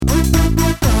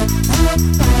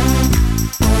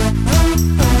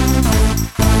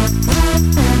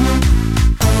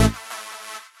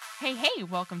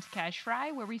welcome to Cash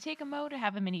Fry, where we take a mo to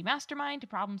have a mini mastermind to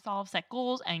problem solve, set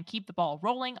goals, and keep the ball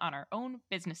rolling on our own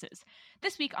businesses.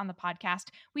 This week on the podcast,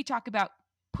 we talk about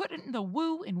putting the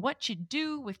woo in what you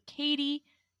do with Katie,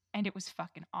 and it was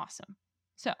fucking awesome.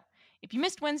 So, if you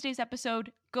missed Wednesday's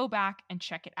episode, go back and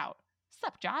check it out.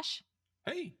 Sup, Josh?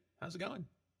 Hey, how's it going?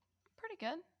 Pretty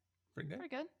good. Pretty good?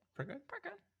 Pretty good. Pretty good? Pretty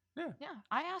good. Yeah. Yeah,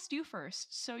 I asked you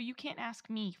first, so you can't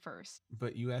ask me first.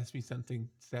 But you asked me something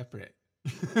separate.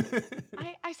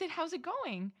 I said, how's it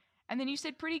going? And then you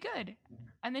said pretty good.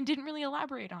 And then didn't really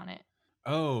elaborate on it.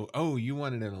 Oh, you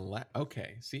wanted an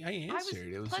okay. See, I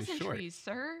answered. It was just short. Pleasantries,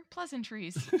 sir.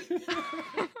 Pleasantries.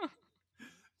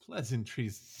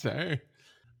 Pleasantries, sir.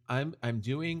 I'm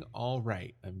doing all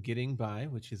right. I'm getting by,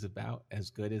 which is about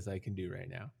as good as I can do right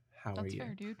now. How are you? That's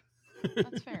fair, dude.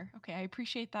 That's fair. Okay, I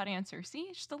appreciate that answer. See,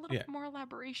 just a little bit more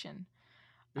elaboration.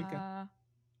 Okay.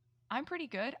 I'm pretty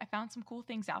good. I found some cool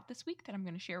things out this week that I'm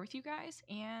going to share with you guys.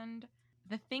 And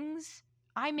the things,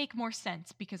 I make more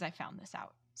sense because I found this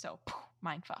out. So,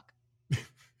 mind fuck.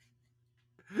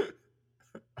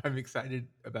 I'm excited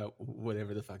about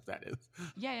whatever the fuck that is.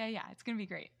 Yeah. It's going to be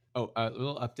great. Oh, a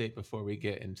little update before we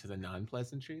get into the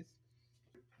non-pleasantries.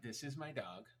 This is my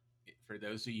dog. For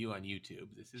those of you on YouTube,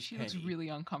 this is She Penny. looks really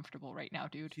uncomfortable right now,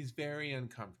 dude. She's very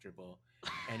uncomfortable,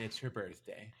 and it's her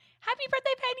birthday. Happy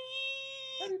birthday, Penny!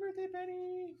 Happy birthday,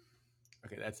 Penny!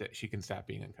 Okay, that's it. She can stop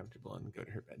being uncomfortable and go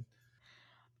to her bed.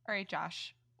 All right,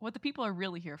 Josh. What the people are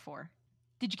really here for.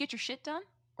 Did you get your shit done?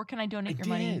 Or can I donate your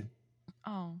money?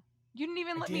 Oh. You didn't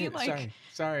even let me,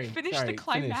 sorry, finish the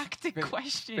climactic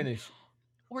question. Finish.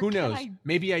 Or who knows?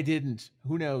 Maybe I didn't.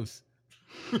 Who knows?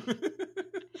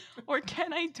 Or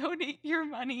can I donate your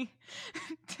money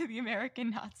to the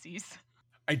American Nazis?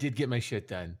 I did get my shit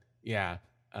done. Yeah.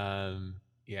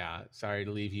 Yeah. Sorry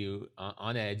to leave you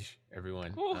on edge,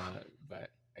 everyone.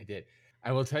 But I did.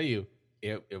 I will tell you,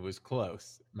 it was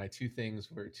close. My two things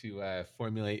were to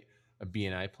formulate a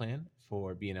BNI plan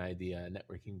for BNI, the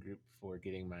networking group, for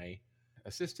getting my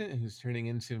assistant, who's turning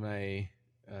into my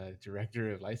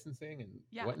director of licensing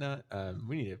and whatnot.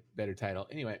 We need a better title.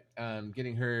 Anyway,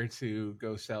 getting her to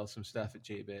go sell some stuff at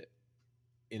JBit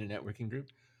in a networking group.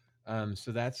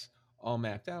 So that's all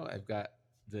mapped out. I've got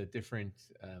the different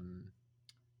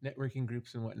networking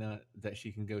groups and whatnot that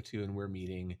she can go to, and we're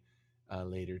meeting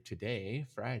later today,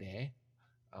 Friday,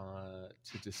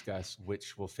 to discuss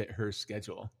which will fit her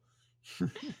schedule.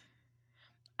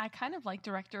 I kind of like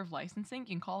director of licensing. You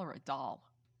can call her a doll.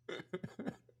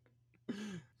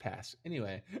 Pass.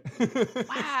 Anyway.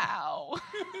 Wow.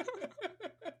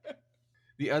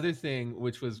 The other thing,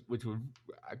 which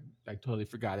I totally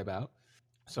forgot about.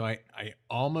 So I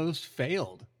almost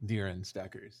failed, dear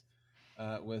Unstuckers,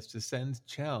 was to send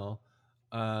Chell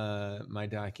my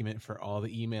document for all the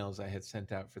emails I had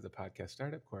sent out for the podcast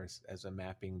startup course as a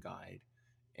mapping guide.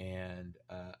 And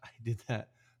I did that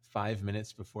 5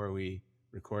 minutes before we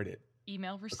recorded.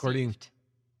 Email received.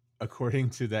 According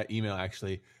to that email,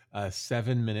 actually,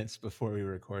 7 minutes before we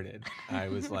recorded, I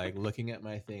was like looking at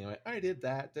my thing. I went, I did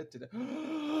that.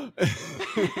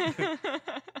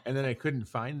 And then I couldn't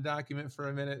find the document for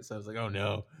a minute. So I was like, oh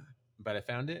no. But I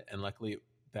found it. And luckily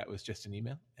that was just an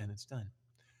email and it's done.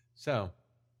 So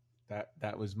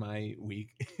that was my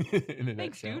week in a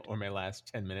nutshell, dude. Or my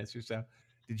last 10 minutes or so.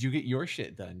 Did you get your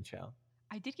shit done, Chell?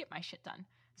 I did get my shit done.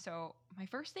 So my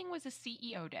first thing was a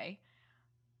CEO day.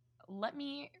 Let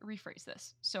me rephrase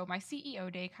this. So my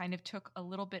CEO day kind of took a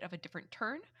little bit of a different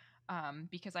turn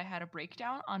because I had a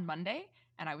breakdown on Monday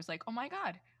and I was like, oh my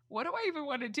God, what do I even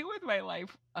want to do with my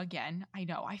life? Again, I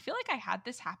know. I feel like I had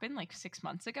this happen like 6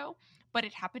 months ago, but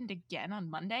it happened again on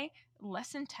Monday.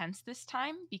 Less intense this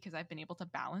time because I've been able to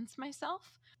balance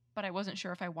myself, but I wasn't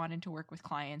sure if I wanted to work with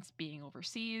clients being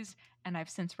overseas, and I've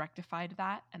since rectified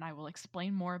that, and I will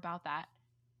explain more about that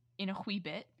in a wee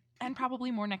bit. And probably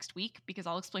more next week because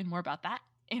I'll explain more about that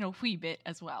in a wee bit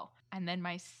as well. And then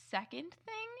my second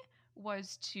thing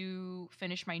was to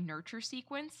finish my nurture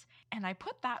sequence. And I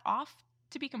put that off,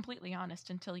 to be completely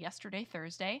honest, until yesterday,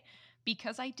 Thursday,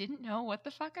 because I didn't know what the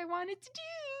fuck I wanted to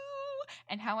do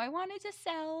and how I wanted to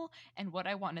sell and what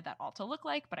I wanted that all to look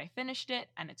like. But I finished it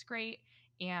and it's great.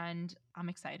 And I'm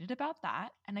excited about that.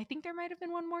 And I think there might have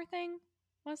been one more thing.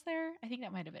 Was there? I think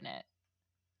that might have been it.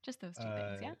 Just those two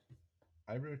things, yeah?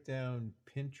 I wrote down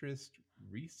Pinterest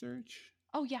research.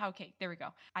 Oh, yeah. Okay. There we go.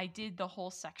 I did the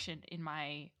whole section in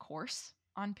my course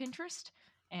on Pinterest.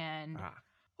 And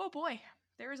oh boy,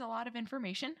 there is a lot of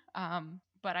information.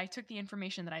 But I took the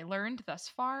information that I learned thus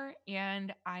far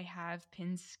and I have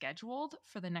pins scheduled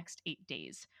for the next 8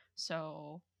 days.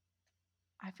 So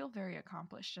I feel very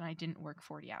accomplished and I didn't work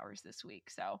 40 hours this week.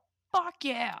 So fuck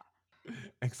yeah.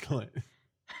 Excellent.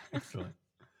 Excellent.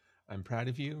 I'm proud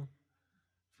of you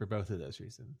for both of those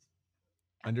reasons.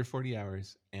 Under 40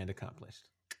 hours and accomplished.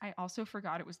 I also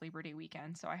forgot it was Labor Day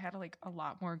weekend, so I had like a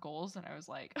lot more goals, and I was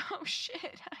like, "Oh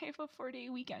shit, I have a 4-day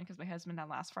weekend," because my husband had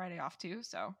last Friday off too.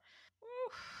 So,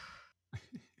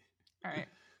 all right.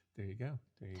 There you go.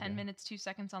 10 minutes, 2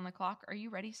 seconds on the clock. Are you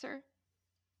ready, sir?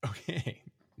 Okay.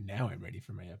 Now I'm ready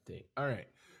for my update. All right.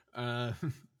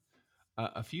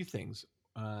 A few things.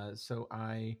 So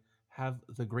I have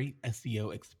the Great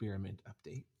SEO Experiment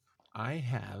update. I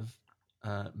have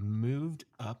moved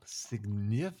up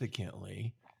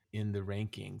significantly in the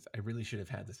rankings. I really should have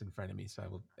had this in front of me, so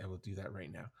I will do that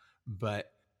right now.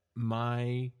 But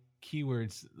my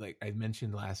keywords, like I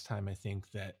mentioned last time, I think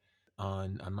that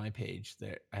on my page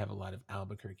that I have a lot of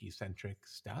Albuquerque centric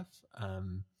stuff,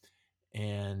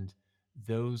 and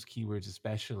those keywords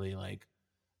especially like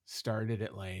started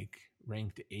at like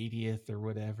ranked 80th or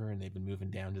whatever, and they've been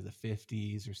moving down to the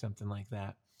 50s or something like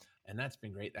that, and that's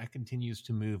been great. That continues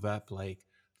to move up like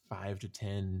 5 to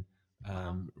 10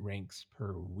 ranks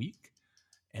per week.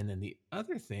 And then the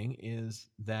other thing is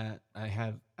that I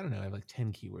have like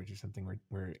 10 keywords or something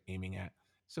we're aiming at.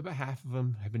 So about half of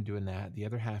them have been doing that. The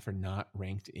other half are not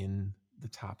ranked in the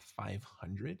top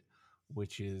 500,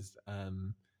 which is,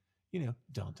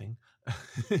 daunting.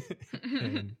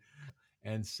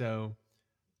 and so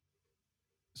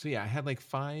yeah, I had like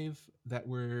 5 that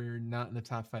were not in the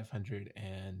top 500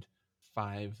 and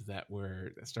 5 that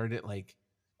started at like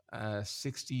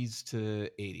 60s to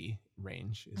 80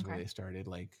 range is where they started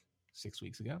like 6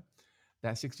 weeks ago.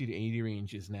 That 60 to 80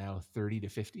 range is now 30 to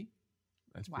 50.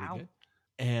 That's pretty good.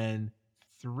 And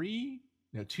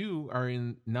 2 are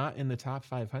not in the top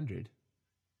 500.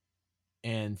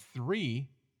 And 3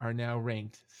 are now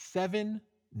ranked 7,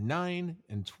 9,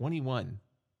 and 21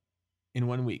 in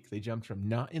 1 week. They jumped from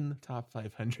not in the top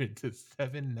 500 to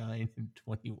 7, 9, and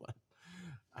 21.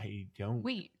 I don't.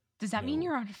 Wait, does that mean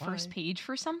you're on first page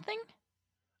for something?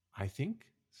 I think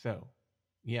so.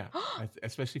 Yeah,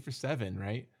 especially for 7,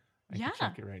 right? I can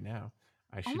check it right now.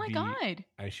 God!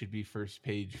 I should be first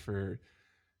page for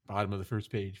bottom of the first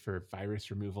page for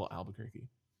virus removal Albuquerque.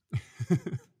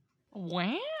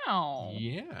 Wow.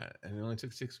 Yeah, and it only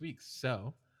took 6 weeks,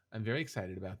 so I'm very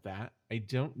excited about that. I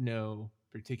don't know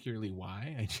particularly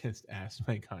why. I just asked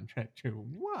my contractor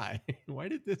why. Why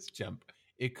did this jump?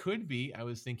 It could be, I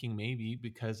was thinking maybe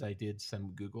because I did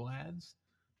some Google ads.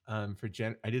 I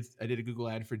did a Google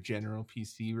ad for general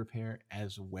PC repair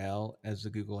as well as a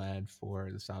Google ad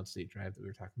for the solid state drive that we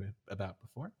were talking about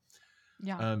before.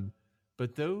 Yeah.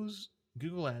 But those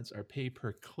Google ads are pay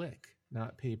per click,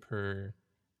 not pay per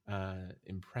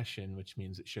impression, which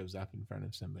means it shows up in front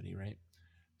of somebody, right?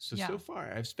 So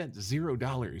far I've spent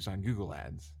 $0 on Google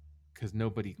ads because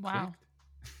nobody clicked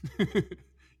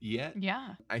yet.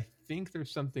 Yeah. I think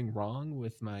there's something wrong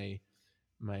with my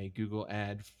Google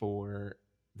ad for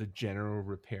the general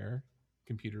repair,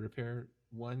 computer repair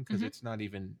one, because it's not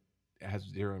even, it has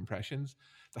 0 impressions.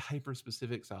 The hyper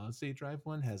specific solid state drive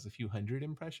one has a few hundred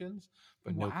impressions,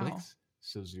 but no clicks.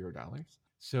 So $0.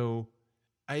 So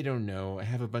I don't know. I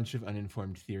have a bunch of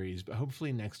uninformed theories, but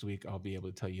hopefully next week I'll be able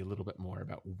to tell you a little bit more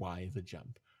about why the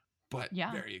jump. But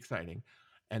very exciting.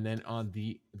 And then on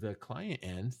the client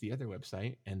end, the other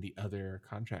website and the other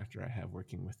contractor I have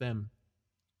working with them,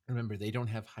 remember they don't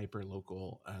have hyper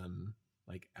local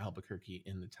like Albuquerque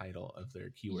in the title of their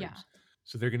keywords. Yeah.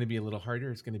 So they're going to be a little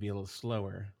harder. It's going to be a little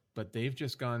slower, but they've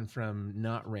just gone from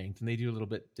not ranked, and they do a little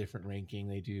bit different ranking.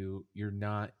 You're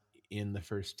not in the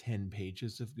first 10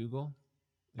 pages of Google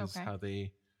is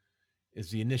is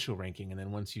the initial ranking. And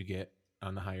then once you get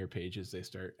on the higher pages, they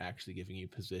start actually giving you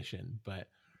position. But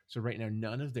so right now,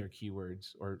 none of their keywords,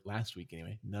 or last week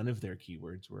anyway, none of their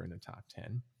keywords were in the top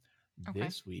 10.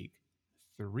 This week,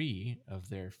 3 of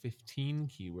their 15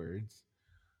 keywords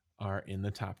are in the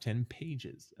top 10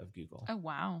 pages of Google. Oh,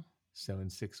 wow. So in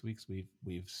 6 weeks,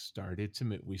 we've started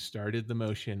to we started the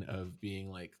motion of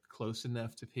being like close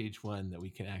enough to page 1 that we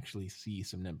can actually see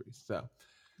some numbers. So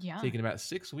taking about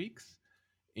 6 weeks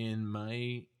in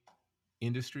my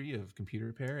industry of computer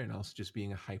repair and also just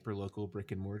being a hyper local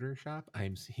brick and mortar shop,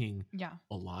 I'm seeing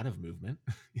a lot of movement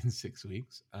in 6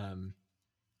 weeks.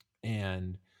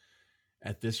 And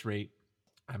at this rate,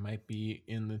 I might be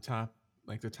in the top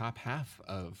half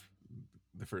of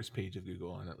the first page of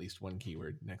Google on at least one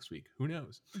keyword next week. Who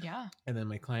knows? Yeah. And then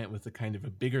my client with a kind of a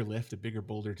bigger lift, a bigger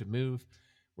boulder to move,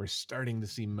 we're starting to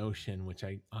see motion, which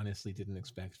I honestly didn't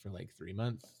expect for like 3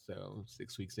 months. So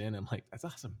 6 weeks in, I'm like, that's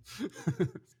awesome.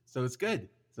 So it's good.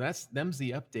 So them's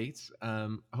the updates.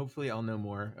 Hopefully I'll know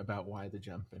more about why the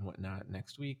jump and whatnot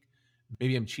next week.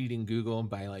 Maybe I'm cheating Google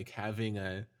by like having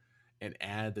an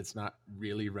ad that's not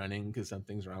really running because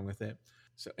something's wrong with it.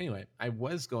 So anyway, I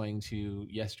was going to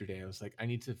yesterday. I was like, I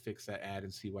need to fix that ad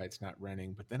and see why it's not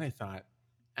running. But then I thought,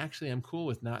 actually, I'm cool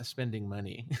with not spending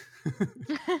money.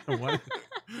 I want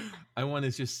I want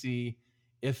to just see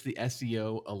if the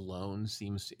SEO alone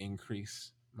seems to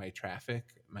increase my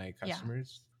traffic, my Yeah.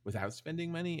 customers without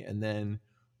spending money, and then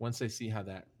once I see how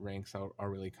that ranks, I'll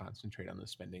really concentrate on the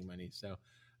spending money. So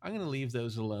I'm going to leave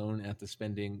those alone at the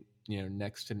spending,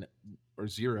 next to or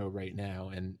zero right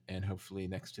now, and hopefully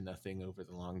next to nothing over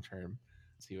the long term.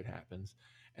 See what happens,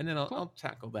 and then Cool. I'll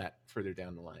tackle that further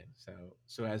down the line.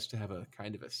 So as to have a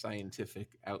kind of a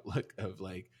scientific outlook of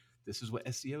like, this is what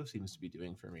SEO seems to be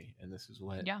doing for me, and this is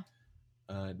what Yeah.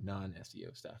 non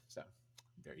SEO stuff. So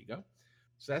there you go.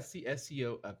 So that's the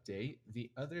SEO update.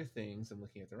 The other things, I'm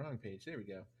looking at the wrong page. There we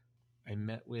go. I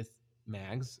met with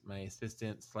Mags, my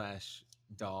assistant slash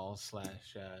doll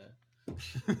slash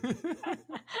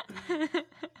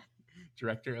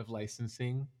director of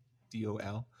licensing,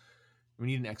 DOL. We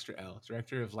need an extra L.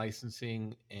 Director of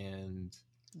licensing and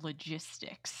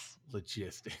Logistics.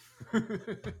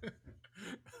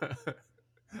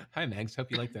 Hi, Mags. Hope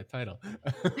you like that title.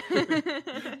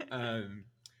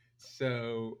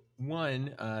 So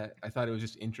one, I thought it was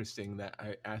just interesting that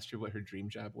I asked her what her dream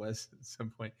job was at some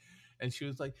point, and she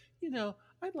was like,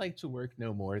 I'd like to work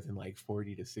no more than like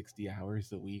 40 to 60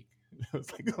 hours a week. I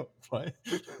was like, oh, what?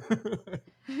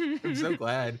 I'm so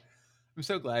glad. I'm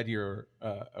so glad you're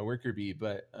a worker bee,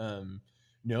 but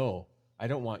no, I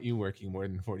don't want you working more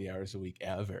than 40 hours a week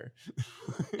ever.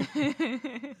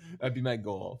 That'd be my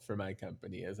goal for my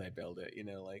company as I build it.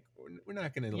 Like we're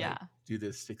not going to like do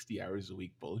this 60 hours a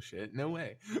week bullshit. No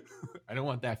way. I don't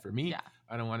want that for me. Yeah.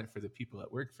 I don't want it for the people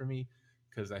that work for me,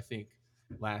 because I think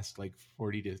last like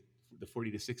 40 to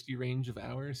 60 range of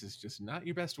hours is just not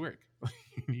your best work.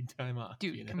 You need time off.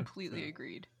 Dude, completely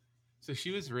agreed. So she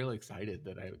was really excited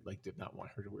that I like did not want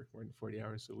her to work more than 40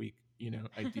 hours a week.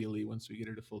 Ideally once we get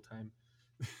her to full time.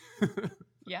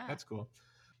 Yeah. That's cool.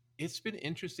 It's been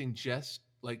interesting just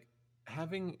like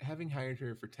having hired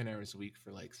her for 10 hours a week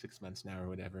for like 6 months now or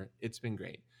whatever. It's been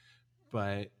great.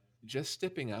 But just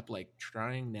stepping up, like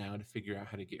trying now to figure out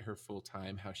how to get her full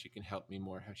time, how she can help me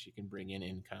more, how she can bring in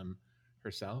income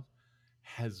herself,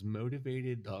 has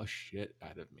motivated the shit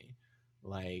out of me.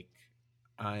 Like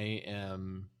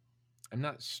I'm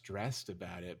not stressed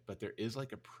about it, but there is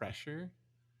like a pressure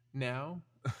now,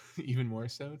 even more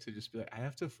so, to just be like, I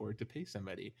have to afford to pay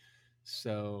somebody.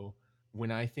 So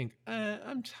when I think,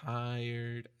 I'm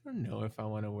tired, I don't know if I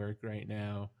want to work right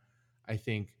now, I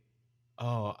think,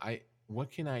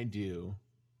 what can I do?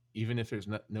 Even if there's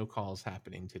no calls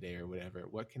happening today or whatever,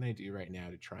 what can I do right now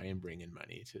to try and bring in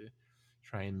money, to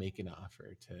try and make an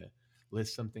offer, to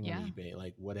list something on eBay,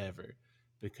 like whatever,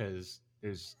 because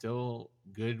there's still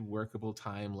good workable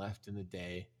time left in the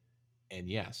day. And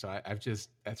yeah, so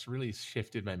that's really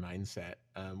shifted my mindset,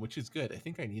 which is good. I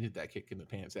think I needed that kick in the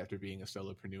pants after being a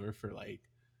solopreneur for like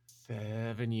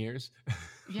 7 years.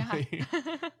 Yeah.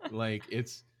 like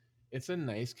it's a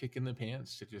nice kick in the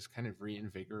pants to just kind of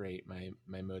reinvigorate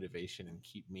my motivation and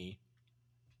keep me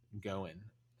going.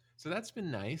 So that's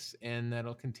been nice, and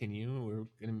that'll continue. We're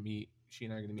going to meet, she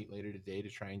and I are going to meet later today to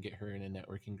try and get her in a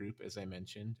networking group, as I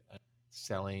mentioned,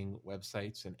 selling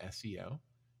websites and SEO.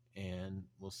 And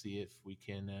we'll see if we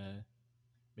can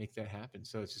make that happen.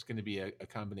 So it's just going to be a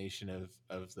combination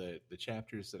of the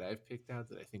chapters that I've picked out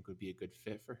that I think would be a good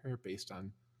fit for her based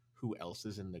on who else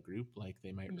is in the group, like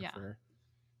they might refer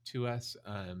to us.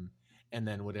 And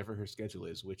then whatever her schedule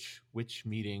is, which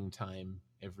meeting time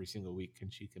every single week can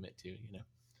she commit to,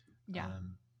 Yeah.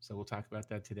 So we'll talk about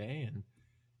that today,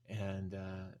 and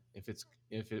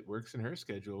if it works in her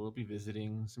schedule, we'll be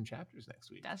visiting some chapters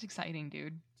next week. That's exciting,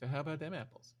 dude. So how about them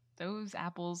apples? Those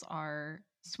apples are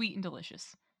sweet and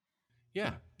delicious.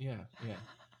 Yeah.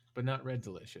 But not red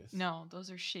delicious. No, those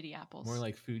are shitty apples. More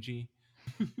like Fuji.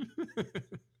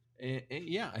 And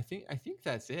yeah, I think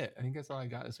that's it. I think that's all I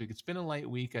got this week. It's been a light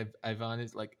week. I've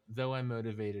honest, like, though I'm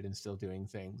motivated and still doing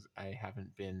things, I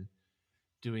haven't been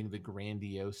doing the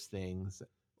grandiose things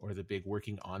or the big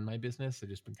working on my business. I've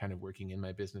just been kind of working in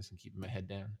my business and keeping my head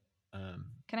down.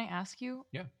 Can I ask you?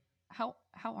 Yeah. How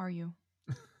are you?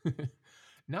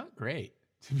 Not great,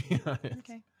 to be honest.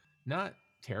 Okay. Not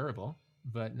terrible,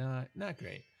 but not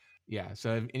great. Yeah.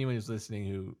 So if anyone who's listening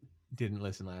who didn't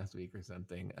listen last week or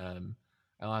something,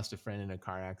 I lost a friend in a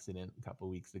car accident a couple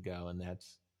weeks ago, and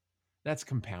that's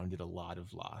compounded a lot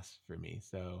of loss for me.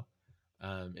 So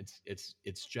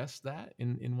it's just that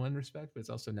in one respect, but it's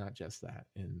also not just that,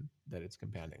 in that it's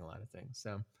compounding a lot of things.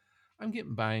 So I'm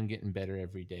getting by and getting better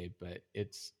every day, but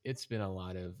it's been a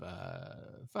lot of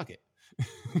fuck it.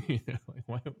 Like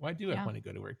why do I Yeah. want to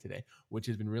go to work today? Which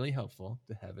has been really helpful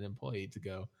to have an employee to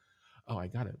go, oh, I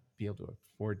gotta be able to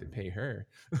afford to pay her.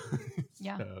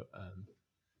 Yeah. So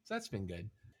that's been good.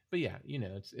 But yeah,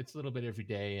 it's a little bit every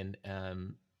day, and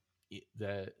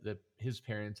the his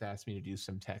parents asked me to do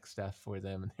some tech stuff for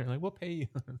them, and they're like, "We'll pay you."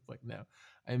 It's like, no,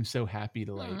 I'm so happy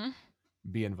to like Mm.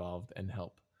 be involved and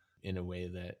help in a way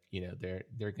that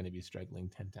they're going to be struggling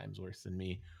 10 times worse than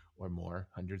me, or more,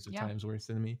 hundreds of Yeah. times worse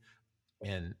than me,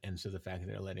 and so the fact that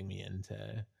they're letting me in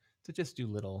to just do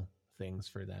little things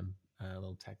for them,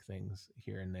 little tech things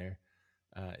here and there,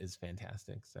 is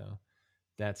fantastic. So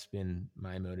that's been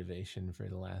my motivation for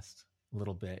the last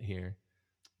little bit here.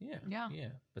 Yeah, Yeah.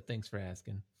 yeah. But thanks for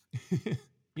asking. For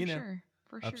you know, sure.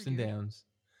 For sure, ups and dude. downs.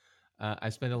 I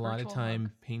spent a lot of Virtual hug.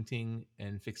 time painting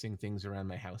and fixing things around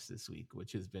my house this week,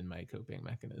 which has been my coping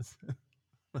mechanism.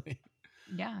 Like,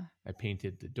 Yeah. I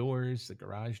painted the doors, the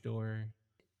garage door.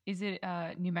 Is it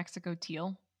New Mexico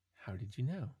teal? How did you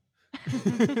know?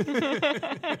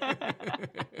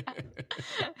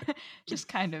 Just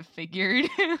kind of figured.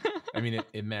 I mean,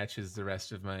 it matches the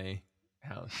rest of my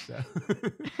house, so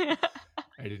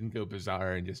I didn't go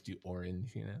bizarre and just do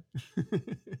orange,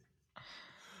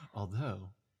 Although,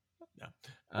 no.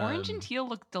 Orange and teal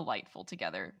look delightful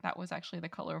together. That was actually the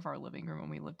color of our living room when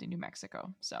we lived in New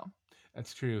Mexico. So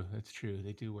That's true. That's true.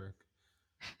 They do work.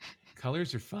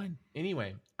 Colors are fun.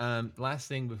 Anyway, last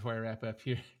thing before I wrap up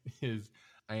here is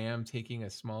I am taking a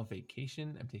small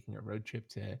vacation. I'm taking a road trip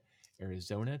to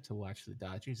Arizona to watch the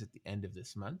Dodgers at the end of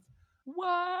this month.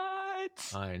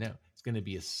 what? I know. It's going to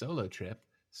be a solo trip,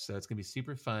 so it's going to be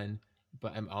super fun,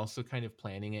 but I'm also kind of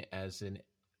planning it as a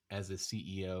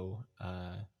CEO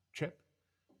trip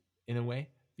in a way,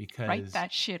 because Write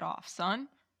that shit off, son.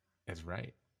 That's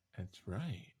right. That's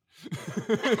right.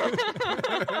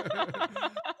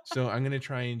 So I'm gonna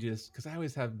try and just, because I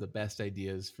always have the best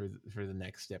ideas for the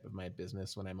next step of my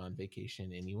business when I'm on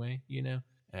vacation anyway, and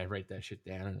I write that shit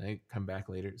down and I come back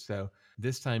later. So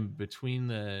this time, between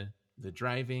the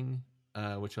driving,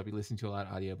 which I'll be listening to a lot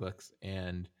of audiobooks,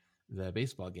 and the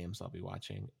baseball games I'll be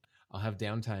watching, I'll have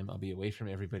downtime. I'll be away from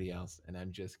everybody else, and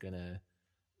I'm just gonna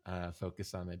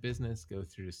focus on my business, go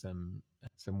through some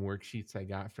worksheets I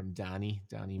got from Donnie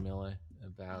Miller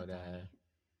about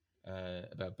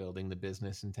building the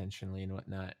business intentionally and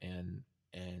whatnot, and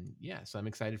yeah, so I'm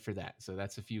excited for that. So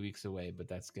that's a few weeks away, but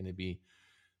that's going to be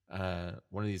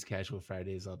one of these casual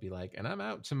Fridays. I'll be like, and I'm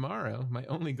out tomorrow. My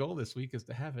only goal this week is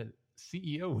to have a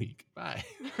CEO week. Bye.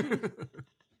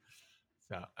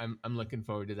 So I'm looking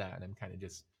forward to that, and I'm kind of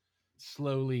just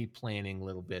slowly planning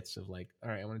little bits of like, all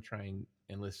right, I want to try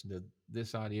and listen to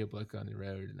this audiobook on the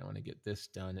road, and I want to get this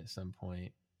done at some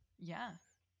point. Yeah.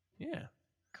 Yeah.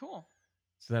 Cool.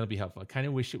 So that'll be helpful. I kind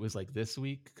of wish it was like this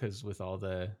week, because with all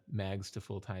the mags to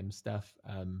full-time stuff,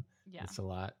 Yeah. it's a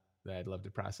lot that I'd love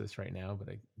to process right now, but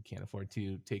I can't afford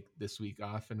to take this week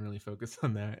off and really focus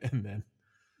on that, and then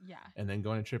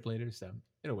go on a trip later. So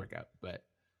it'll work out. But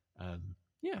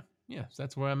yeah. So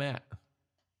that's where I'm at.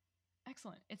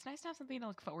 Excellent. It's nice to have something to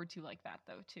look forward to like that,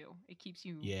 though, too. It keeps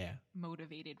you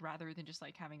motivated rather than just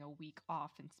like having a week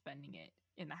off and spending it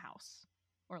in the house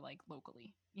or like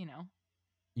locally,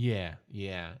 Yeah,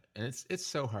 and it's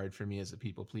so hard for me as a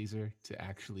people pleaser to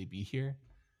actually be here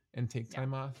and take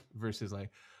time off, versus like,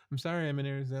 I'm sorry, I'm in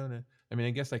Arizona. I mean,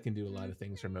 I guess I can do a lot of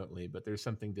things remotely, but there's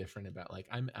something different about like,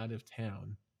 I'm out of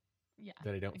town. Yeah,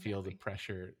 that I don't feel the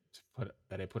pressure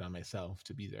that I put on myself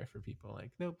to be there for people.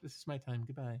 Like, nope, this is my time.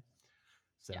 Goodbye.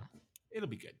 So it'll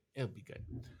be good. It'll be good.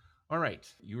 All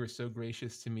right. You were so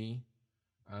gracious to me.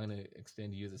 I'm going to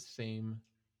extend you the same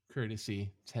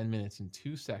courtesy. 10 minutes and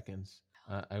 2 seconds.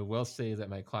 I will say that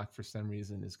my clock for some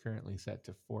reason is currently set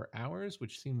to 4 hours,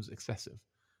 which seems excessive.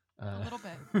 A little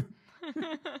bit.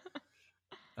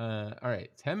 All right.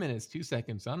 10 minutes, 2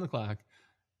 seconds on the clock.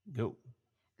 Go.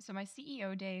 So my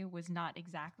CEO day was not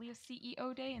exactly a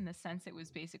CEO day in the sense it was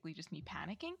basically just me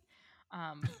panicking.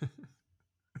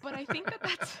 But I think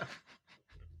that's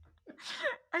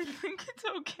I think it's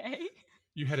okay.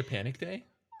 You had a panic day?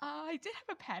 I did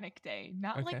have a panic day,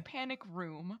 not like panic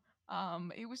room.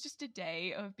 It was just a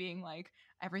day of being like,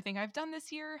 everything I've done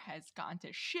this year has gone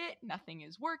to shit. Nothing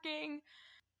is working.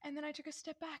 And then I took a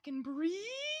step back and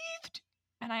breathed.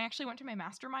 And I actually went to my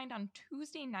mastermind on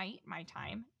Tuesday night, my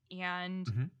time.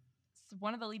 And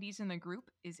one of the ladies in the group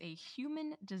is a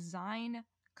human design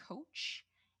coach.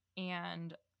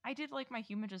 And I did like my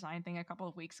human design thing a couple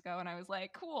of weeks ago. And I was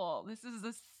like, cool, this is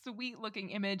a sweet looking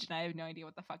image. And I have no idea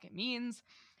what the fuck it means.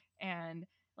 And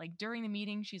like during the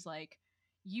meeting, she's like,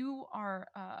 you are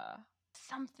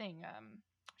something.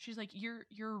 She's like,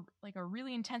 you're like a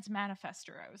really intense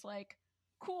manifester. I was like,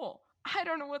 cool. I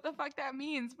don't know what the fuck that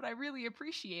means, but I really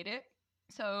appreciate it.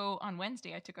 So on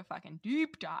Wednesday, I took a fucking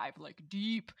deep dive, like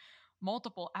deep,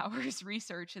 multiple hours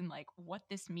research in like what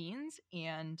this means.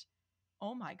 And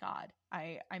oh my God,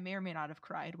 I may or may not have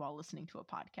cried while listening to a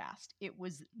podcast. It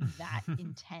was that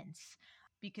intense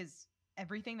because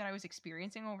everything that I was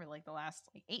experiencing over like the last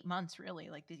like 8 months, really,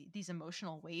 like these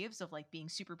emotional waves of like being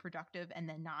super productive and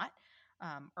then not,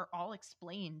 are all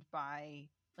explained by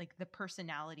like the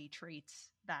personality traits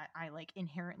that I like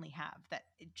inherently have. That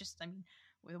it just, I mean,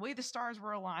 with the way the stars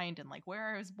were aligned and like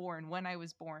where I was born, when I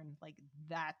was born, like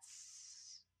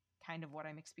that's kind of what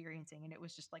I'm experiencing. And it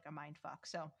was just like a mind fuck.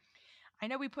 So I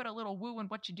know we put a little woo in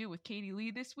what you do with Katie Lee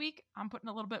this week. I'm putting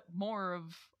a little bit more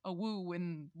of a woo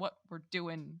in what we're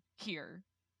doing here.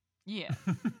 Yeah,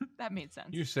 that made sense.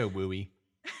 You're so wooey.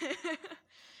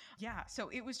 Yeah, so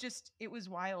it was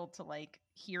wild to like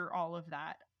hear all of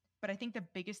that. But I think the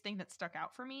biggest thing that stuck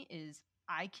out for me is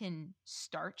I can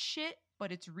start shit,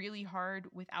 but it's really hard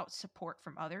without support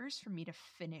from others for me to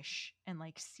finish and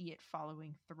like see it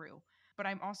following through. But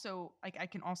I'm also like, I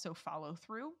can also follow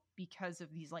through because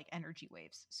of these like energy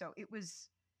waves. So it was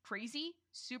crazy,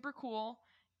 super cool.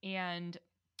 And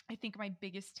I think my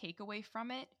biggest takeaway from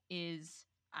it is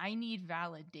I need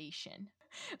validation.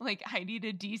 Like I need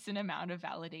a decent amount of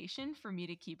validation for me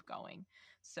to keep going.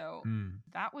 So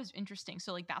that was interesting.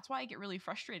 So like that's why I get really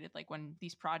frustrated like when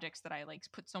these projects that I like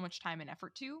put so much time and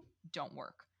effort to don't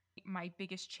work. My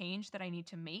biggest change that I need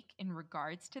to make in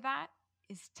regards to that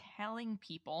is telling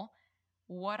people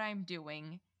what I'm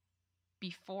doing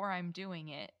before I'm doing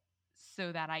it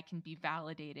so that I can be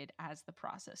validated as the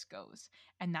process goes.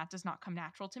 And that does not come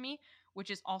natural to me,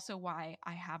 which is also why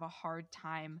I have a hard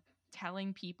time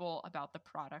telling people about the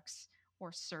products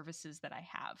or services that I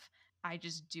have. I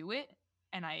just do it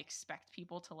and I expect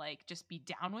people to like just be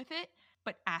down with it.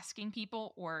 But asking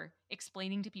people or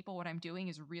explaining to people what I'm doing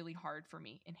is really hard for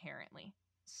me inherently.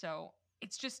 So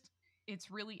it's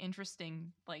really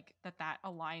interesting like that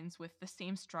aligns with the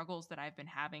same struggles that I've been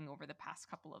having over the past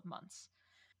couple of months.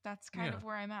 That's kind of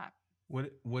where I'm at.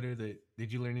 What are the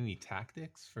did you learn any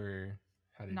tactics for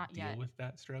how to Not deal yet. with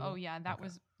that struggle? Oh yeah, that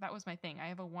was my thing. I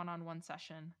have a one-on-one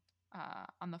session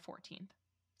on the 14th.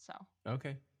 So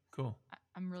okay, cool.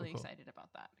 I'm really cool. excited about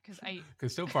that because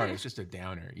because so far it's just a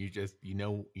downer. You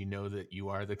know that you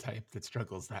are the type that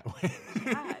struggles that way.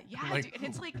 Yeah, like, dude, and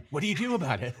it's like, what do you do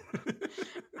about it?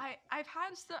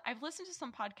 I've listened to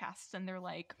some podcasts and they're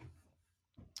like,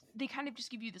 they kind of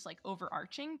just give you this like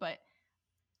overarching, but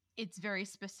it's very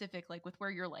specific, like with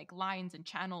where your like lines and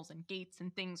channels and gates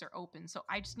and things are open. So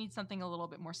I just need something a little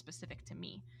bit more specific to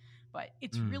me. But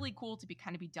it's really cool to be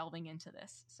delving into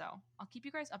this. So I'll keep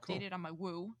you guys updated on my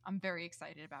woo. I'm very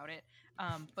excited about it.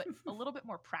 But a little bit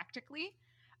more practically,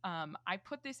 I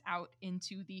put this out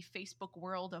into the Facebook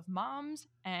world of moms,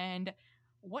 and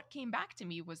what came back to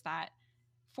me was that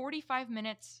 45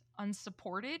 minutes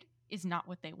unsupported is not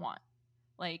what they want.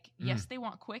 Like, yes, they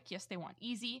want quick, yes, they want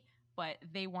easy, but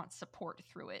they want support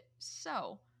through it.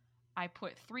 So I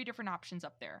put 3 different options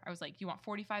up there. I was like, you want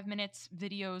 45 minutes,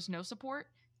 videos, no support,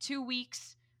 2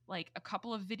 weeks, like a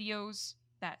couple of videos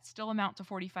that still amount to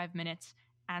 45 minutes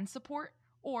and support,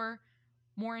 or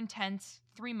more intense,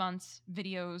 3 months,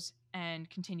 videos, and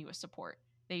continuous support.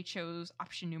 They chose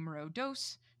option numero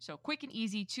dos. So quick and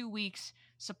easy, 2 weeks,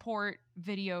 support,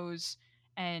 videos,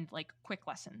 and like quick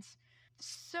lessons.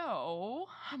 So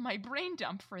my brain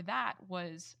dump for that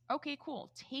was, okay,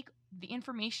 cool. Take the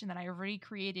information that I already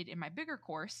created in my bigger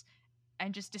course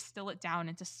and just distill it down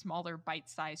into smaller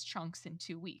bite-sized chunks in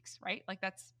 2 weeks, right? Like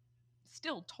that's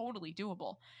still totally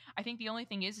doable. I think the only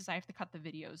thing is I have to cut the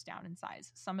videos down in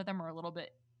size. Some of them are a little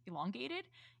bit elongated,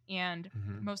 and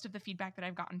most of the feedback that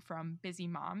I've gotten from busy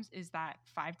moms is that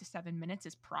 5 to 7 minutes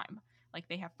is prime. Like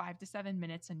they have 5 to 7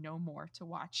 minutes and no more to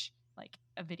watch like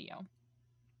a video.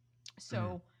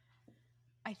 So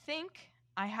I think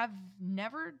I have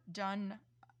never done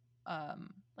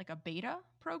like a beta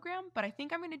program, but I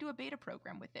think I'm going to do a beta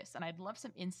program with this. And I'd love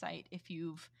some insight if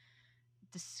you've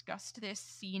discussed this,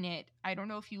 seen it. I don't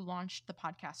know if you launched the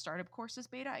podcast startup courses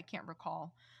beta. I can't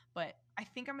recall, but I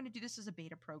think I'm going to do this as a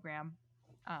beta program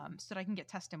so that I can get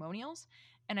testimonials.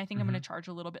 And I think I'm going to charge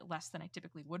a little bit less than I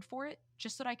typically would for it,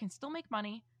 just so that I can still make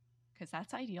money, because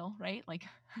that's ideal, right? Like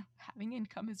having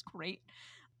income is great.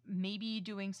 Maybe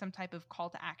doing some type of call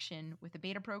to action with a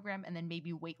beta program, and then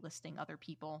maybe waitlisting other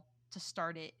people to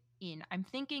start it in. I'm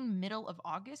thinking middle of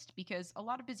August because a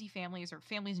lot of busy families or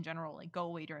families in general like go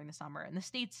away during the summer. In the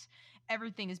States,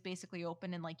 everything is basically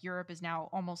open, and like Europe is now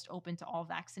almost open to all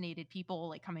vaccinated people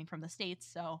like coming from the States.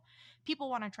 So people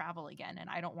want to travel again, and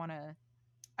I don't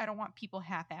want people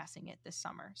half-assing it this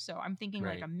summer. So I'm thinking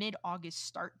like Right. a mid-August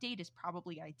start date is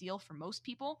probably ideal for most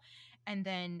people. And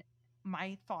then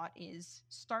my thought is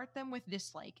start them with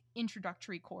this like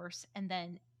introductory course, and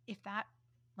then if that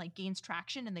like gains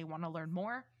traction and they want to learn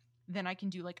more, then I can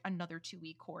do like another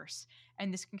 2-week course,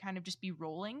 and this can kind of just be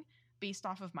rolling based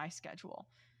off of my schedule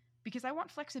because I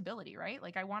want flexibility, right?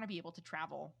 Like I want to be able to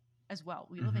travel as well.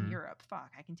 We live in Mm-hmm. Europe.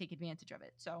 Fuck, I can take advantage of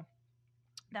it. So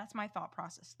that's my thought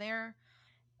process there.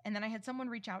 And then I had someone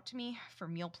reach out to me for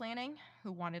meal planning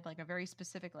who wanted like a very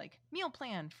specific like meal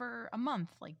plan for a month,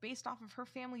 like based off of her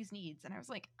family's needs. And I was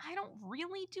like, I don't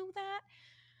really do that.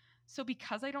 So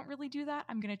because I don't really do that,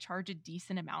 I'm going to charge a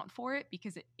decent amount for it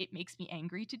because it makes me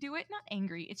angry to do it. Not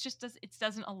angry. It's just it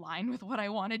doesn't align with what I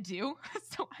want to do.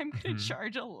 So I'm going to Mm-hmm.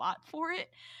 charge a lot for it.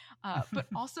 But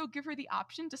also give her the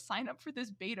option to sign up for this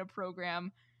beta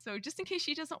program. So just in case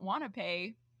she doesn't want to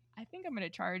pay, I think I'm going to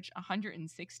charge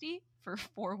 160 for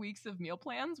 4 weeks of meal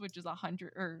plans, which is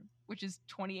 100 or which is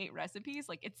 28 recipes.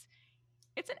 Like it's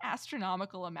an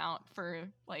astronomical amount for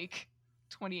like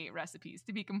 28 recipes,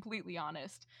 to be completely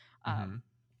honest. Mm-hmm.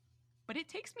 But it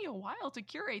takes me a while to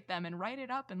curate them and write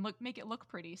it up and make it look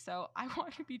pretty. So I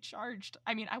want to be charged.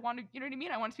 I mean, I want to, you know what I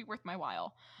mean? I want it to be worth my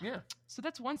while. Yeah. So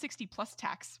that's 160 plus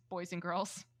tax, boys and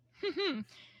girls.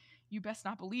 You best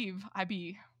not believe I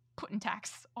be putting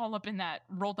tax all up in that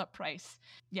rolled up price.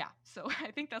 Yeah. So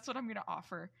I think that's what I'm going to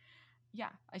offer. Yeah.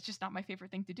 It's just not my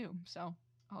favorite thing to do. So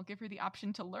I'll give her the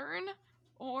option to learn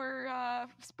or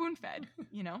spoon fed,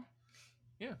 you know?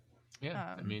 Yeah.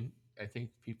 Yeah. I mean, I think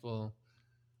people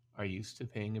are used to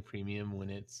paying a premium when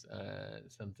it's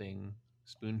something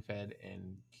spoon fed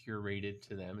and curated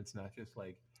to them. It's not just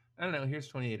like, I don't know, here's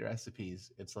 28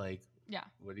 recipes. It's like, yeah,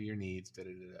 what are your needs? Da, da,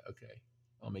 da, da. Okay,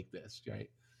 I'll make this, right?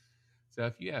 So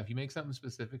if you make something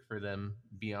specific for them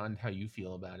beyond how you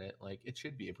feel about it, like it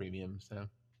should be a premium. So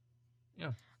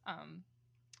yeah. um,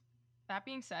 that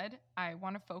being said, I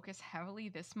want to focus heavily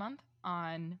this month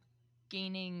on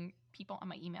gaining people on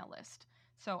my email list.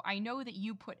 So I know that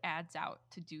you put ads out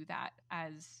to do that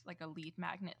as like a lead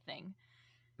magnet thing.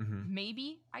 Mm-hmm.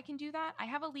 Maybe I can do that. I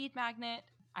have a lead magnet.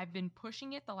 I've been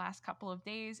pushing it the last couple of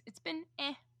days. It's been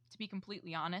to be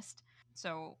completely honest.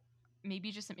 So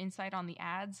maybe just some insight on the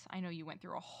ads. I know you went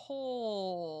through a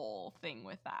whole thing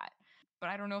with that, but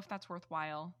I don't know if that's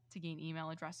worthwhile to gain email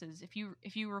addresses. If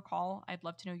you recall, I'd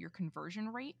love to know your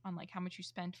conversion rate on like how much you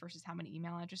spent versus how many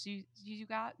email addresses you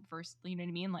got versus, you know what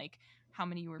I mean, like how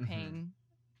many you were Mm-hmm. paying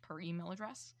per email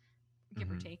address, give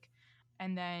or Mm-hmm. take.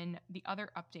 And then the other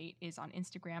update is on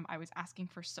Instagram. I was asking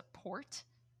for support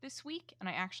this week, and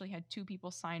I actually had 2 people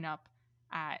sign up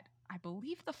at, I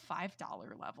believe, the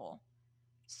 $5 level.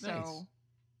 So Nice.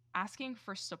 asking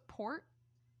for support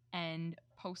and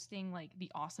posting like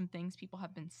the awesome things people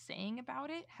have been saying about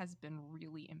it has been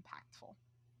really impactful.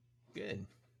 Good.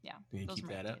 Yeah, Can you those keep are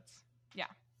my that up? updates. Yeah,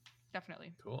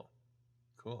 definitely. Cool.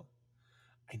 Cool.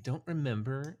 I don't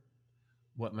remember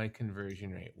what my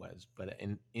conversion rate was, but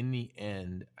in the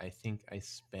end, I think I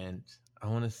spent. I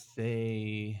want to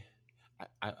say,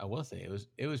 I will say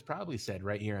it was probably said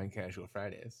right here on Casual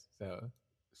Fridays. So,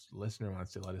 this listener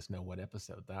wants to let us know what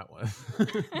episode that was.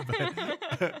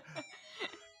 but,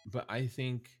 but I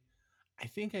think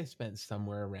I spent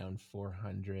somewhere around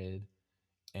 400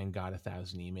 and got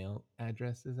 1,000 email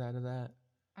addresses out of that.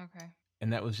 Okay.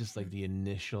 And that was just like the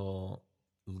initial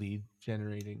lead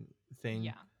generating thing.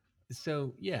 Yeah.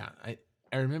 So yeah,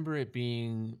 I remember it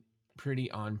being pretty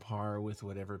on par with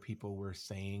whatever people were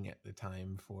saying at the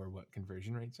time for what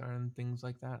conversion rates are and things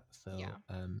like that. So Yeah.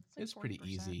 it's like pretty 40%.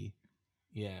 easy.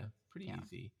 Yeah, pretty Yeah.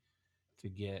 easy to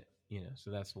get,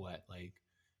 so that's what, like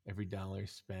every dollar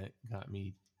spent got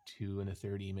me 2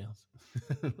 1/3 emails.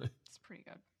 It's pretty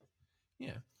good.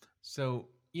 Yeah. So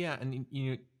yeah, and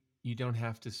you don't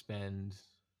have to spend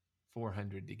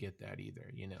 400 to get that either.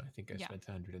 I think I Yeah. spent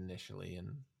 100 initially,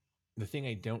 and the thing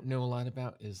I don't know a lot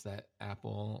about is that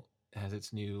Apple has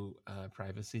its new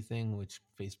privacy thing, which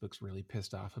Facebook's really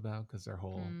pissed off about because their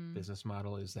whole business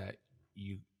model is that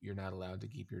you're not allowed to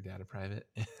keep your data private.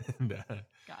 And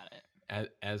Got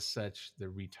it. as such, the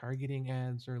retargeting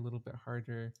ads are a little bit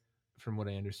harder, from what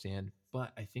I understand.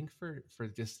 But I think for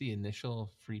just the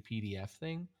initial free PDF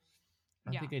thing,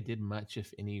 I don't think I did much,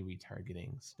 if any,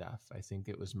 retargeting stuff. I think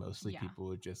it was mostly people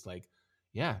would just like,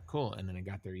 yeah, cool, and then I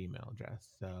got their email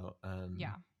address. So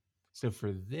Yeah. So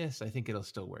for this, I think it'll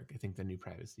still work. I think the new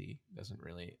privacy doesn't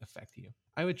really affect you.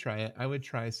 I would try it. I would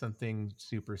try something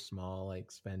super small, like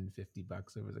spend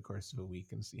 $50 over the course of a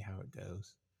week and see how it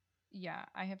goes. Yeah,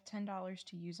 I have $10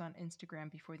 to use on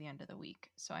Instagram before the end of the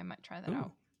week, so I might try that Ooh,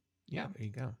 out. yeah, there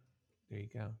you go. There you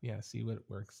go. Yeah, see what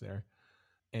works there.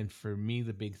 And for me,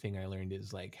 the big thing I learned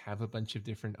is like have a bunch of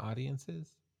different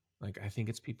audiences. Like I think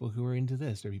it's people who are into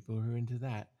this or people who are into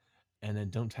that, and then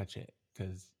don't touch it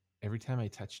because every time I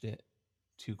touched it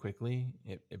too quickly,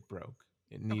 it broke.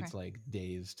 It Okay. needs like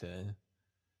days to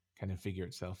kind of figure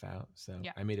itself out. So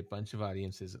Yeah. I made a bunch of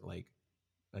audiences at like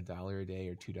 $1 a day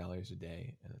or $2 a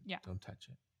day, and Yeah. don't touch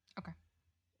it. Okay.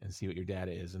 And see what your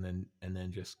data is, and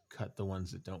then just cut the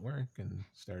ones that don't work and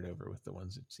start over with the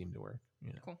ones that seem to work.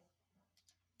 Cool.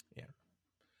 Yeah.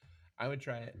 I would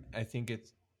try it. I think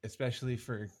it's especially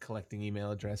for collecting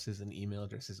email addresses, and email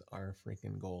addresses are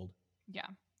freaking gold. Yeah.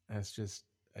 That's just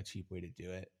a cheap way to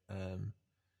do it.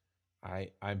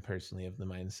 I'm personally of the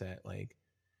mindset like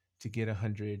to get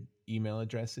 100 email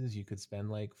addresses, you could spend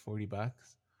like $40,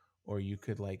 or you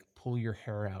could like pull your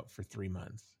hair out for 3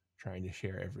 months trying to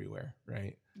share everywhere,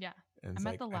 right? Yeah. And it's I'm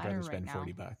at like the I'd latter rather right spend now.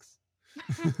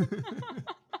 $40.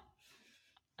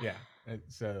 Yeah,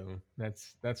 so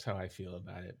that's how I feel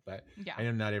about it. But Yeah. I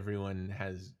know not everyone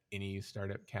has any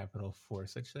startup capital for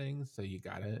such things, so you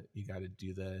gotta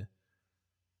do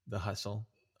the hustle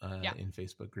Yeah. in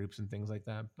Facebook groups and things like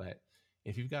that. But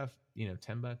if you've got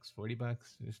 $10,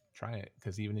 $40, just try it,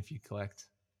 because even if you collect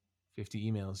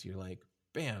 50 emails, you're like,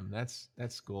 bam, that's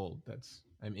gold.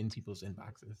 I'm in people's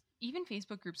inboxes. Even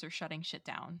Facebook groups are shutting shit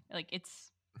down. Like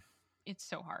it's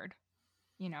so hard,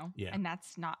 Yeah, and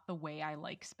that's not the way I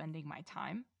like spending my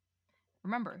time.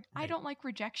 Remember, I right. don't like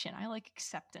rejection. I like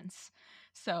acceptance.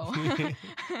 So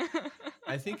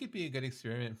I think it'd be a good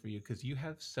experiment for you because you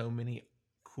have so many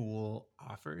cool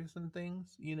offers and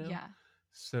things. yeah.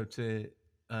 So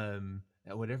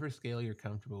at whatever scale you're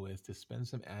comfortable with, to spend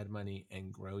some ad money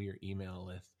and grow your email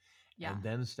list, Yeah. and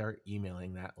then start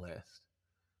emailing that list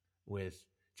with,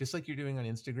 just like you're doing on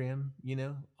Instagram,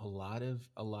 a lot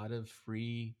of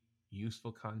free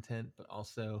useful content, but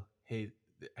also, hey,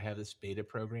 I have this beta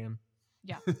program.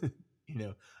 Yeah. you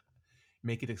know,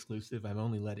 make it exclusive. I'm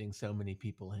only letting so many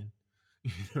people in,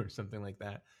 or something like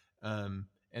that.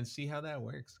 And see how that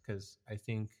works. Cause I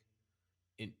think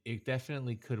it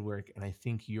definitely could work. And I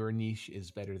think your niche is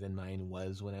better than mine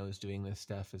was when I was doing this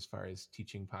stuff, as far as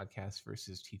teaching podcasts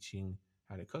versus teaching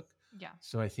how to cook. Yeah.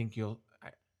 So I think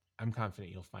I'm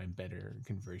confident you'll find better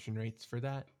conversion rates for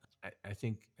that. I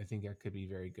think that could be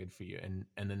very good for you.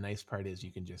 And the nice part is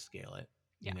you can just scale it.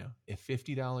 Yeah. If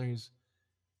 $50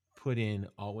 put in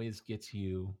always gets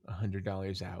you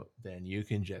 $100 out, then you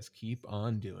can just keep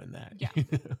on doing that. Yeah.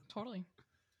 Totally.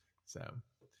 So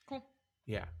Cool.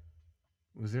 yeah.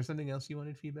 Was there something else you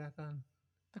wanted feedback on?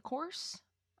 The course,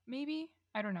 maybe?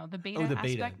 I don't know. The beta Oh, the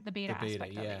aspect, beta. the beta The beta,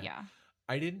 aspect of it. Yeah.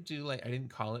 I didn't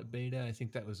call it beta. I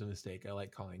think that was a mistake. I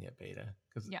like calling it beta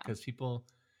Yeah. because people,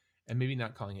 and maybe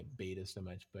not calling it beta so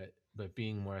much, but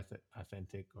being more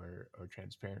authentic or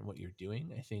transparent in what you're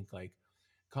doing. I think like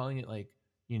calling it like,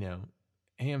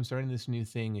 hey, I'm starting this new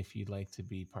thing. If you'd like to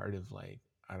be part of, like,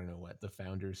 I don't know what, the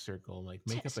founders circle, like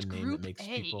make up a name that makes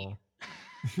people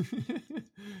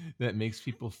that makes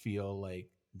people feel like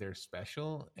they're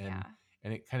special. Yeah.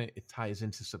 And it ties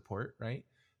into support, right?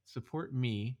 Support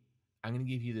me. I'm going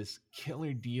to give you this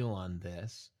killer deal on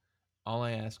this. All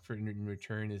I ask for in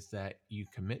return is that you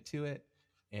commit to it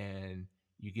and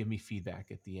you give me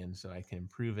feedback at the end so I can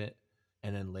improve it.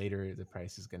 And then later the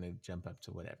price is going to jump up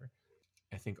to whatever.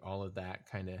 I think all of that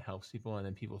kind of helps people. And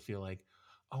then people feel like,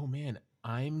 oh man,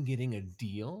 I'm getting a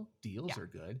deal. Deals Yeah. are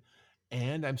good.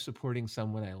 And I'm supporting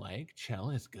someone I like.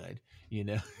 Chell is good.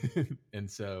 And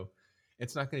so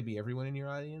it's not going to be everyone in your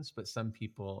audience, but some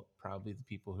people, probably the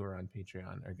people who are on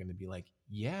Patreon, are going to be like,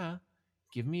 yeah,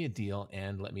 give me a deal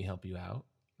and let me help you out.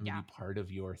 Let me Yeah. be part of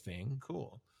your thing.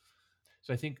 Cool.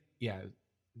 So I think, yeah,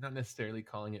 not necessarily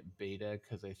calling it beta,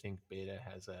 because I think beta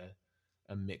has a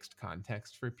mixed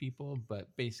context for people,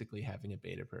 but basically having a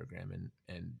beta program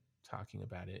and talking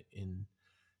about it in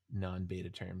non-beta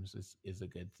terms is a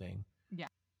good thing. Yeah.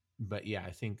 But yeah,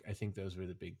 I think those were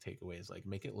the big takeaways. Like,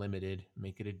 make it limited,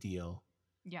 make it a deal.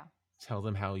 Yeah. Tell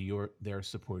them how they're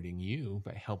supporting you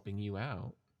by helping you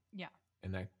out, Yeah.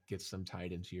 and that gets them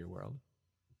tied into your world.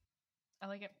 I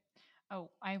like it. Oh,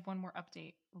 I have one more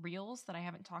update. Reels that I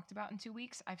haven't talked about in 2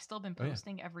 weeks. I've still been Oh yeah,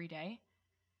 posting every day.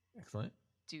 excellent.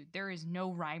 Dude, there is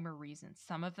no rhyme or reason.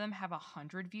 Some of them have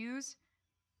 100 views.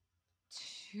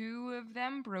 2 of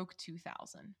them broke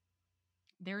 2,000.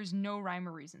 There's no rhyme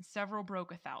or reason. Several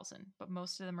broke 1,000, but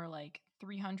most of them are like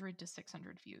 300 to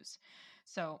 600 views.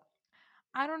 So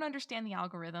I don't understand the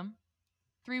algorithm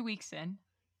 3 weeks in,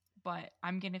 but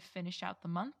I'm going to finish out the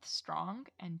month strong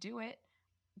and do it.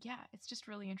 Yeah, it's just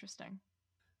really interesting.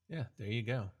 Yeah, there you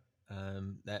go.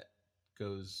 That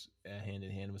goes hand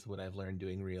in hand with what I've learned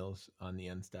doing reels on the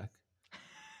Unstuck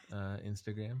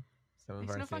Instagram. Some of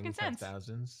Makes our no fucking things have sense.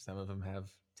 thousands. Some of them have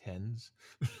tens.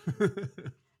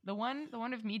 The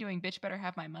one of me doing "Bitch Better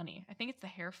Have My Money." I think it's the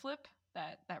hair flip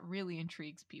that really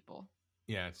intrigues people.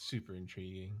 Yeah, it's super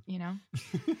intriguing. You know.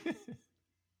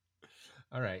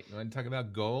 All right, you want to talk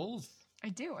about goals? I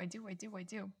do. You want to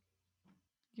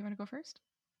go first?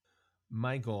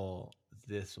 My goal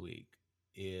this week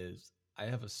is I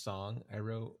have a song I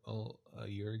wrote a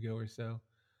year ago or so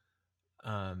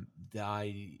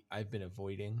that I've been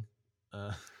avoiding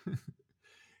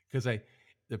because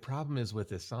the problem is with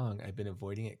this song, I've been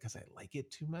avoiding it because I like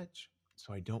it too much,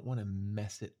 so I don't want to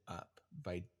mess it up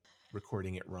by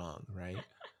recording it wrong, right?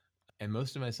 And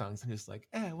most of my songs, I'm just like,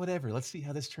 whatever, let's see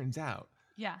how this turns out.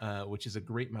 Yeah. Which is a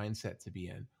great mindset to be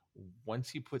in.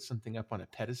 Once you put something up on a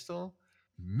pedestal,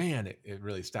 man, it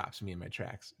really stops me in my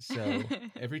tracks. So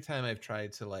every time I've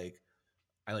tried to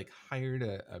I hired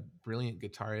a brilliant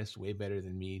guitarist way better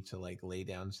than me to lay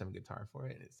down some guitar for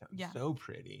it. And it sounds so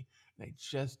pretty. And I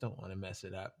just don't want to mess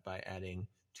it up by adding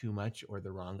too much or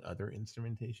the wrong other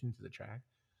instrumentation to the track.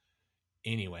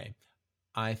 Anyway,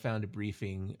 I found a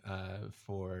briefing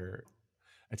for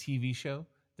a TV show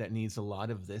that needs a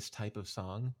lot of this type of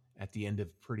song at the end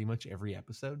of pretty much every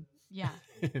episode. Yeah.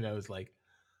 And I was like,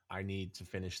 I need to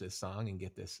finish this song and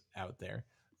get this out there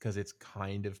because it's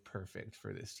kind of perfect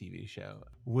for this TV show,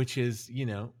 which is,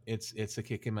 it's a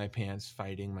kick in my pants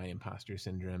fighting my imposter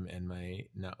syndrome and my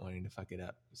not wanting to fuck it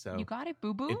up. So you got it,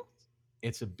 boo-boo.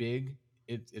 It's going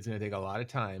to take a lot of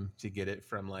time to get it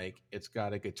from it's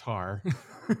got a guitar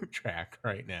track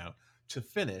right now to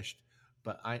finished,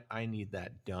 but I need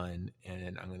that done.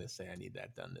 And I'm going to say I need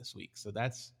that done this week. So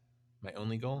that's my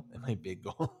only goal and my big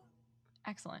goal.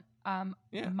 Excellent.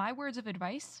 My words of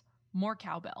advice: more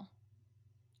cowbell.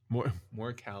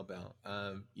 More cowbell.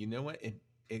 You know what?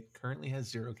 It currently has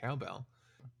 0 cowbell.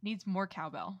 Needs more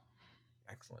cowbell.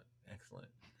 Excellent.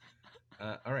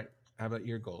 All right. How about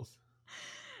your goals?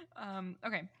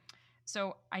 Okay.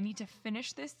 So I need to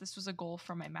finish this. This was a goal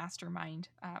from my mastermind.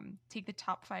 Take the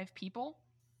top 5 people,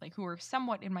 who are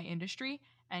somewhat in my industry,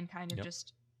 and kind of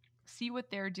just see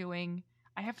what they're doing.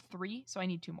 I have 3, so I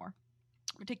need 2 more.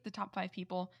 We take the top 5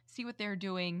 people, see what they're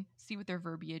doing, see what their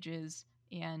verbiage is,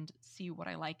 and see what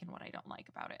I like and what I don't like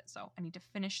about it. So I need to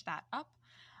finish that up.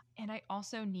 And I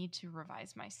also need to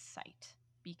revise my site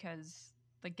because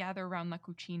the Gather Around La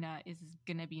Cucina is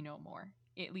going to be no more,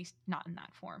 at least not in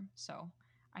that form. So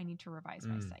I need to revise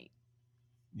my site.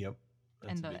 Yep.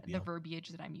 And the verbiage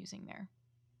that I'm using there.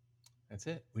 That's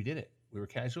it. We did it. We were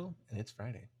casual, and it's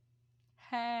Friday.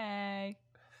 Hey.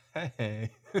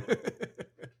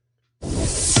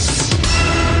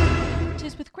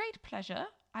 Tis with great pleasure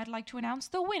I'd like to announce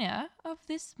the winner of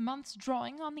this month's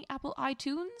drawing on the Apple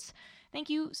iTunes. Thank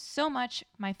you so much,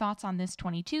 My Thoughts on This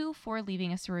 22, for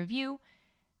leaving us a review.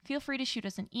 Feel free to shoot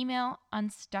us an email,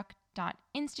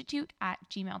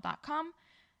 unstuck.institute@gmail.com,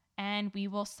 and we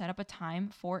will set up a time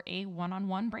for a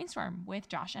one-on-one brainstorm with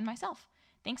Josh and myself.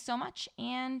 Thanks so much,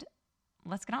 and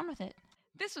let's get on with it.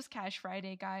 This was Cash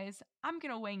Friday, guys. I'm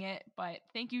going to wing it, but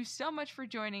thank you so much for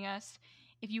joining us.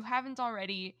 If you haven't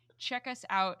already, check us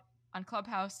out on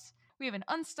Clubhouse. We have an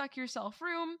Unstuck Yourself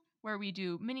room where we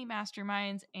do mini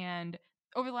masterminds, and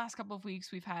over the last couple of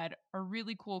weeks, we've had a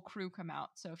really cool crew come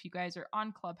out. So if you guys are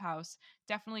on Clubhouse,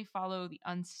 definitely follow the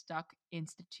Unstuck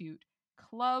Institute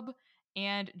Club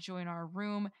and join our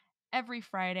room every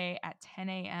Friday at 10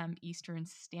 a.m. Eastern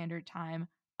Standard Time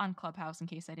on Clubhouse, in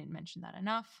case I didn't mention that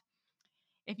enough.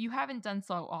 If you haven't done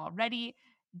so already,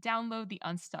 download the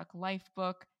Unstuck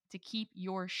Lifebook to keep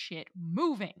your shit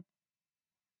moving.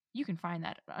 You can find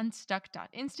that at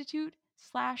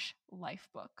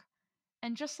unstuck.institute/lifebook.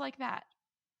 And just like that,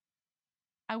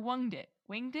 I winged it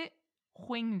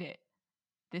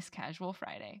this casual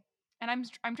Friday. And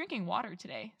I'm drinking water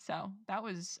today, so that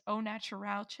was au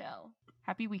naturel chill.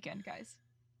 Happy weekend, guys.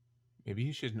 Maybe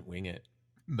you shouldn't wing it.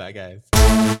 Bye, guys.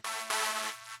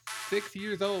 6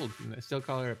 years old, and I still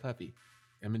call her a puppy.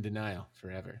 I'm in denial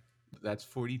forever. That's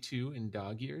 42 in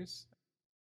dog years.